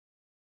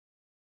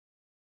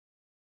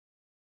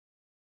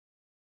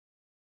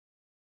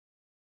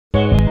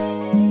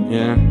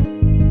Yeah,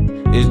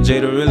 it's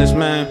JayytheRealist,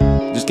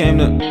 man. Just came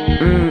to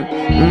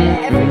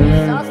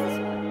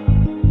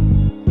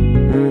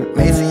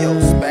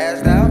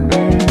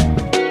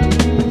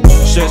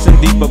stressing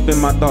deep up in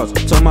my thoughts.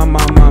 Told my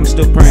mama I'm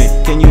still praying.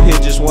 Can you hear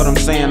just what I'm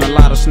saying? A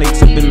lot of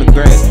snakes up in the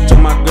grass.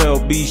 Told my girl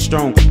be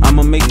strong,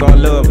 I'ma make our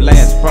love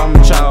last.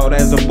 Problem child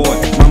as a boy,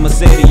 mama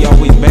said he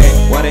always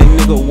bad. Why that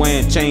nigga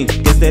wearing chains?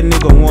 Guess that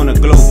nigga wanna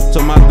glow.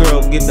 Told my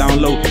girl get down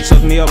low,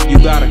 suck me up, you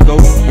gotta go.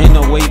 Ain't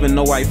no waving,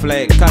 no white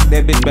flag. Cock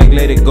that bitch back,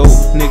 let it go.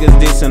 Niggas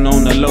dissing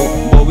on the low,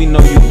 boy we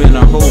know you been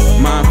a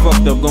hoe. Mind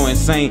fucked up, go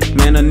insane.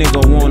 Man a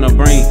nigga want a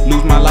brain.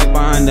 Lose my life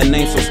behind the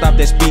name, so stop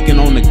that speaking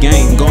on the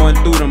game. Going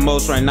through the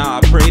most right now,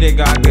 I pray that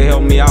God can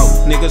help me out.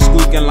 Niggas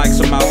squeaking like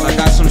some mouse, I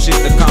got some shit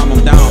to calm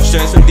them down.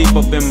 Stressing deep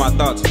up in my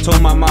thoughts.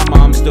 Told my mama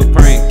I'm still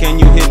praying. Can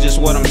you hear just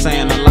what I'm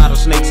saying? A lot of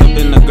snakes up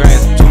in the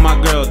grass. Told my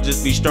girl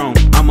just be strong,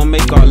 I'ma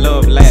make our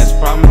love last.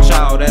 Problem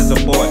child as a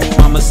boy,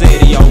 mama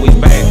said he always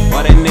bad.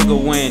 Why that nigga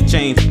wearing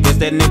chains? Guess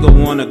that nigga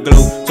wanna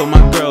glow. Told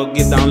my girl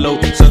get down low,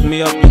 suck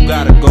me up, you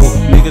gotta go.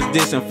 Niggas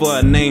dissing for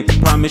a name,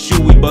 promise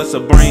you we bust a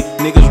brain.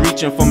 Niggas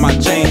reaching for my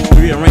chain,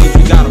 rearrange,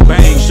 we gotta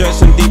bang.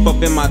 Stressing deep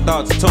up in my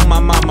thoughts. Told my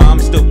mama I'm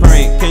still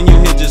praying. Can you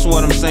hear just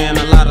what I'm saying?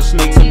 A lot of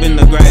snakes up in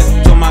the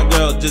grass. Told my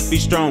girl just be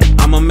strong,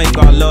 I'ma make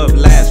our love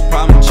last.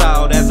 Problem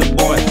child as a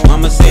boy,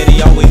 mama said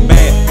he always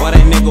bad. Why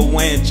that nigga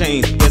wearing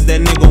chains? Guess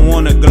that nigga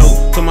wanna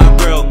glow. Told my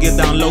girl get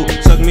down low.